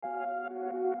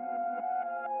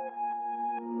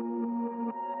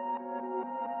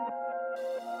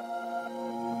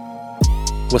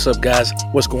What's up, guys?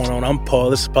 What's going on? I'm Paul.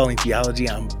 This is Pauline Theology.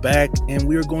 I'm back, and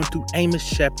we are going through Amos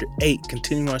chapter 8,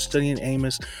 continuing our study in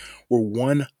Amos, where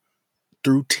 1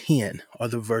 through 10 are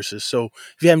the verses. So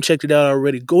if you haven't checked it out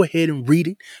already, go ahead and read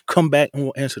it. Come back and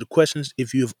we'll answer the questions.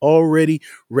 If you've already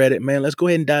read it, man, let's go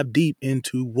ahead and dive deep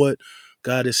into what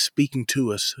God is speaking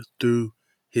to us through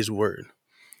his word.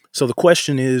 So the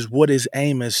question is, what is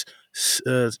Amos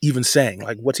even saying?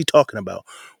 Like, what's he talking about?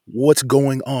 What's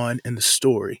going on in the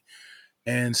story?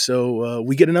 And so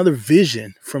we get another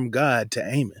vision from God to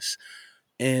Amos.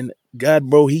 And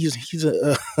God, bro, he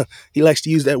likes to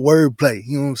use that wordplay.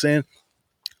 You know what I'm saying?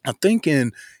 I think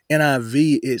in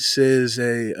NIV it says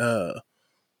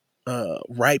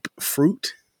ripe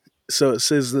fruit. So it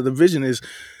says that the vision is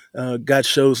God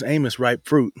shows Amos ripe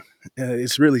fruit.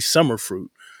 It's really summer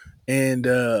fruit. And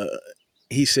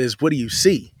he says, "What do you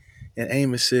see?" And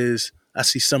Amos says, "I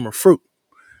see summer fruit."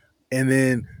 And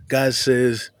then God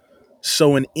says,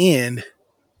 "So an end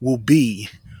will be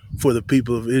for the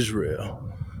people of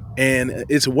Israel." And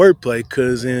it's a wordplay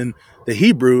because in the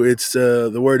Hebrew, it's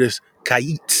the word is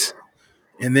kayitz.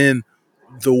 And then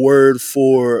the word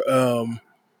for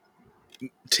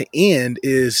to end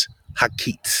is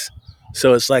hakitz.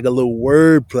 So it's like a little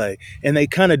wordplay. And they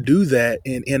kind of do that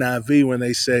in NIV when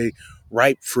they say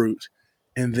ripe fruit.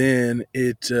 And then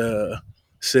it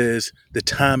says the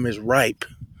time is ripe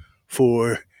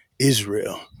for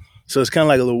Israel. So it's kind of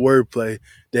like a little wordplay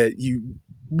that you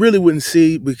really wouldn't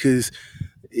see because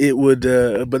it would,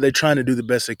 but they're trying to do the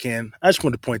best they can. I just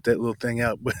wanted to point that little thing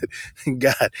out. But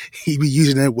God, he be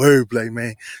using that wordplay,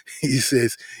 man. He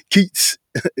says keats,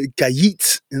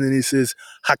 kayitz, and then he says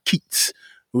hakits,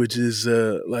 which is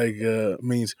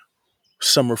means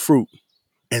summer fruit.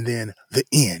 And then the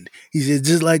end. He says,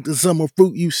 just like the summer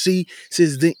fruit you see,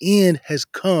 says the end has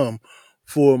come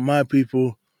for my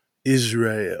people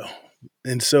Israel.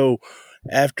 And so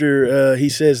after he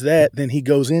says that, then he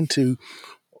goes into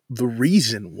the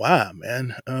reason why,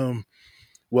 man.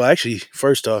 Well, actually,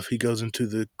 first off, he goes into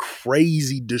the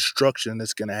crazy destruction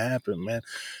that's going to happen, man.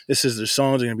 This is their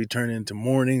songs are going to be turned into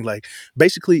mourning. Like,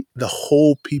 basically, the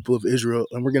whole people of Israel,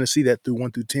 and we're going to see that through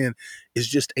 1 through 10, is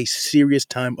just a serious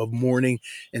time of mourning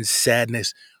and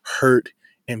sadness, hurt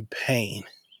and pain.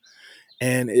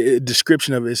 And a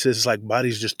description of it says it's like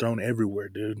bodies just thrown everywhere,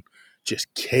 dude.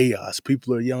 Just chaos.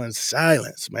 People are yelling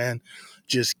silence, man.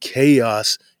 Just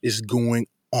chaos is going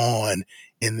on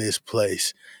in this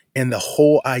place. And the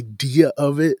whole idea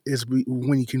of it is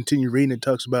when you continue reading, it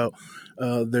talks about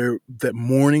that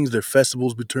mournings, their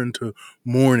festivals will turn to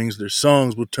mournings, their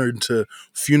songs will turn to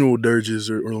funeral dirges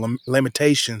or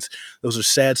lamentations. Those are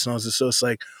sad songs. And so it's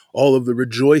like all of the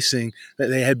rejoicing that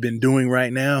they had been doing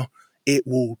right now, it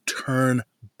will turn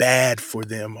bad for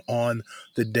them on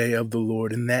the day of the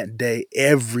Lord. And that day,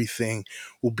 everything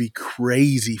will be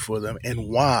crazy for them. And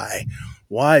why?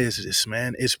 Why is this,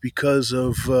 man? It's because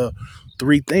of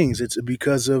three things. It's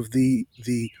because of the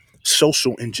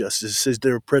social injustice. It says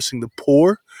they're oppressing the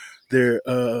poor, they're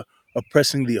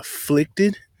oppressing the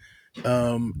afflicted,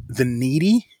 the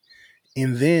needy,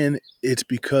 and then it's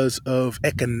because of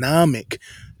economic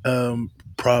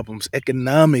problems,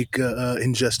 economic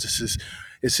injustices.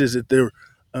 It says that they're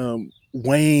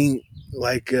weighing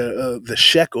like the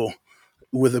shekel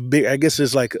with a big, I guess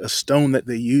it's like a stone that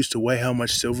they use to weigh how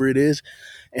much silver it is,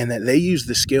 and that they use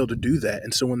the scale to do that.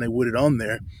 And so when they put it on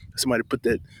there, somebody put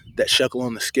that shekel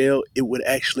on the scale, it would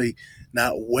actually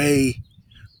not weigh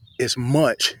as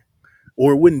much,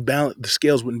 or it wouldn't balance, the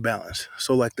scales wouldn't balance.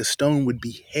 So like the stone would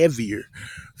be heavier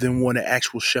than what an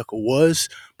actual shekel was.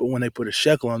 But when they put a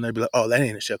shekel on there, they'd be like, oh, that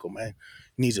ain't a shekel, man. It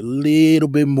needs a little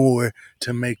bit more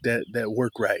to make that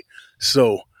work right.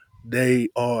 So they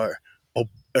are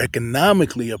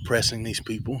economically oppressing these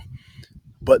people.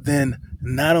 But then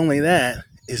not only that,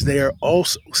 is they are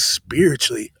also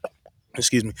spiritually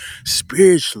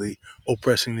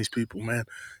oppressing these people, man.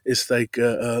 It's like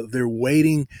they're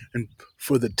waiting and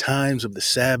for the times of the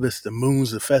Sabbath, the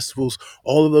moons, the festivals,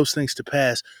 all of those things to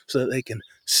pass so that they can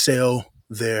sell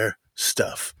their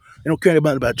stuff. They don't care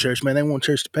about church, man. They want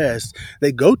church to pass.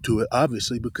 They go to it,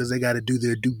 obviously, because they got to do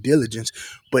their due diligence,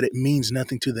 but it means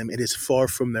nothing to them. It is far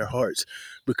from their hearts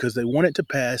because they want it to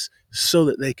pass so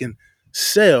that they can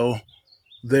sell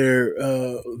their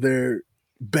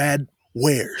bad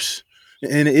wares.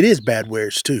 And it is bad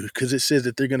wares too, because it says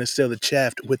that they're going to sell the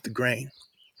chaff with the grain.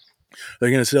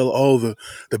 They're going to sell all the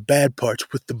bad parts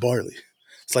with the barley.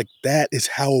 It's like that is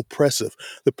how oppressive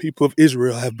the people of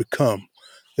Israel have become.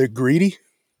 They're greedy.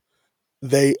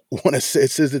 They want to say,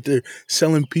 it says that they're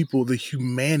selling people the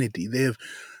humanity.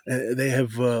 They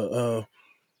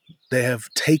have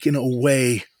taken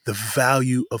away the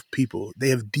value of people. They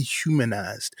have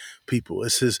dehumanized people. It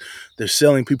says they're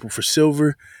selling people for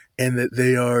silver and that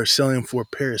they are selling for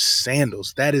a pair of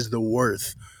sandals. That is the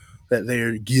worth that they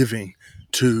are giving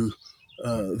to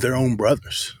their own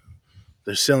brothers.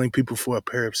 They're selling people for a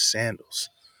pair of sandals.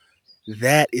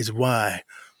 That is why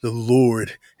the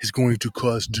Lord is going to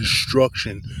cause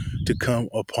destruction to come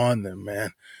upon them,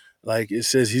 man. Like it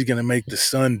says, he's going to make the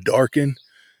sun darken.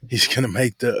 He's going to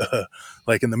make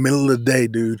like in the middle of the day,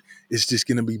 dude, it's just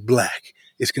going to be black.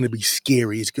 It's going to be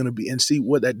scary. It's going to be, and see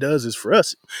what that does is for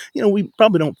us, we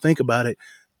probably don't think about it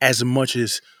as much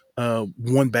as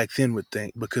one back then would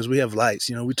think because we have lights,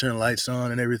 we turn lights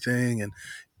on and everything.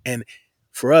 And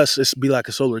for us, it's be like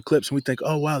a solar eclipse. And we think,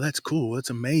 oh, wow, that's cool. That's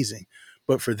amazing.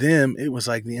 But for them, it was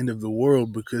like the end of the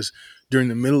world because during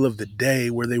the middle of the day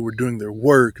where they were doing their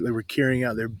work, they were carrying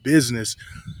out their business,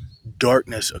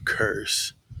 darkness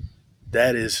occurs.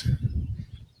 That is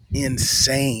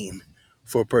insane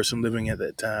for a person living at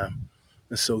that time.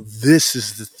 And so this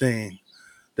is the thing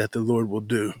that the Lord will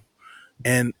do.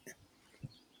 And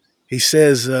he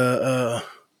says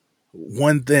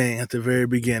one thing at the very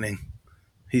beginning.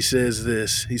 He says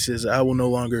this. He says, I will no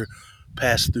longer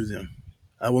pass through them.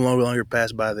 I will no longer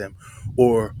pass by them.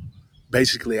 Or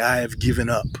basically, I have given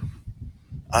up.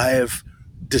 I have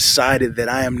decided that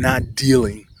I am not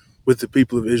dealing with the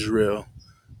people of Israel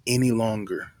any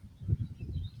longer.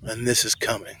 And this is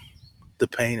coming. The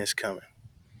pain is coming.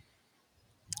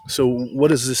 So what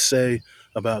does this say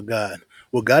about God?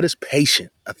 Well, God is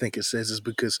patient, I think it says, is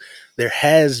because there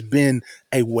has been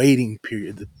a waiting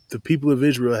period. The people of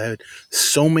Israel had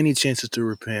so many chances to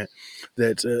repent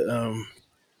that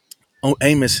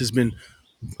Amos has been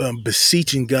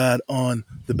beseeching God on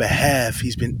the behalf.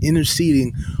 He's been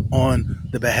interceding on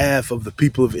the behalf of the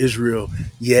people of Israel,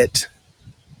 yet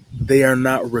they are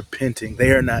not repenting.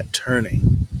 They are not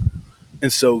turning.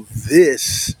 And so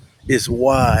this is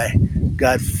why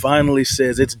God finally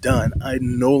says, it's done. I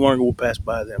no longer will pass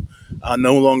by them. I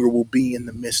no longer will be in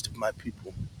the midst of my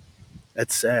people.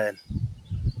 That's sad.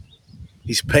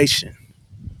 He's patient,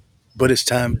 but his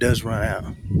time does run out.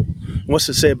 What's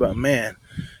to say about man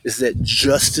is that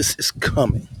justice is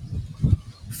coming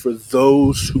for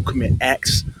those who commit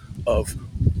acts of,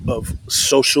 of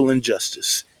social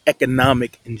injustice,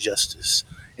 economic injustice,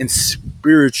 and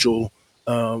spiritual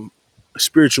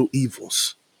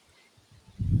evils.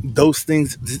 Those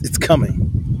things, it's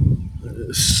coming.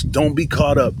 Don't be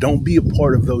caught up. Don't be a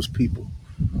part of those people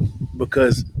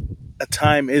because a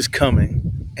time is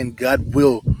coming and God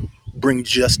will bring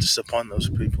justice upon those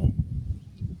people.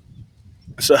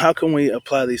 So, how can we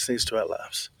apply these things to our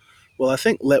lives? Well, I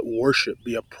think let worship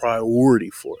be a priority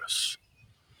for us.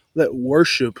 Let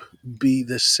worship be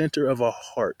the center of our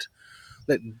heart.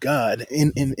 Let God,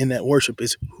 in that worship,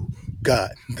 is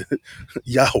God,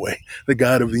 Yahweh, the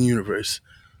God of the universe.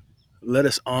 Let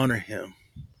us honor him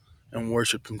and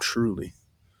worship him truly.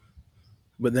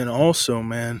 But then also,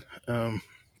 man,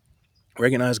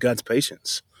 recognize God's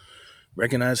patience,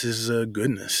 recognize his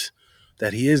goodness,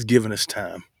 that he has given us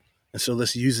time. And so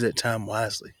let's use that time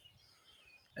wisely.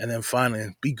 And then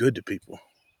finally, be good to people.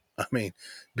 I mean,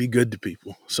 be good to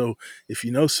people. So if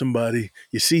you know somebody,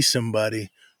 you see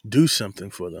somebody, do something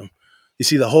for them. You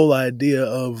see, the whole idea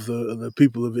of the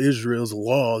people of Israel's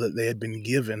law that they had been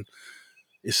given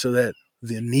is so that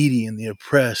the needy and the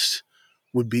oppressed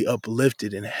would be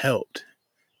uplifted and helped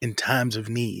in times of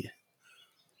need.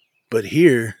 But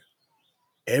here,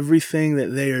 everything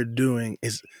that they are doing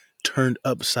is turned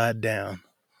upside down.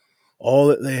 All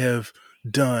that they have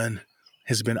done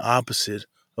has been opposite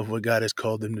of what God has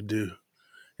called them to do.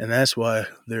 And that's why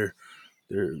their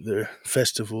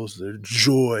festivals, their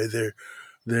joy,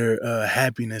 their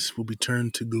happiness will be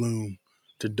turned to gloom,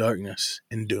 to darkness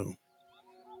and doom.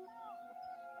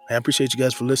 I appreciate you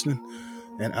guys for listening,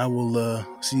 and I will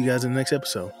see you guys in the next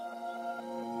episode.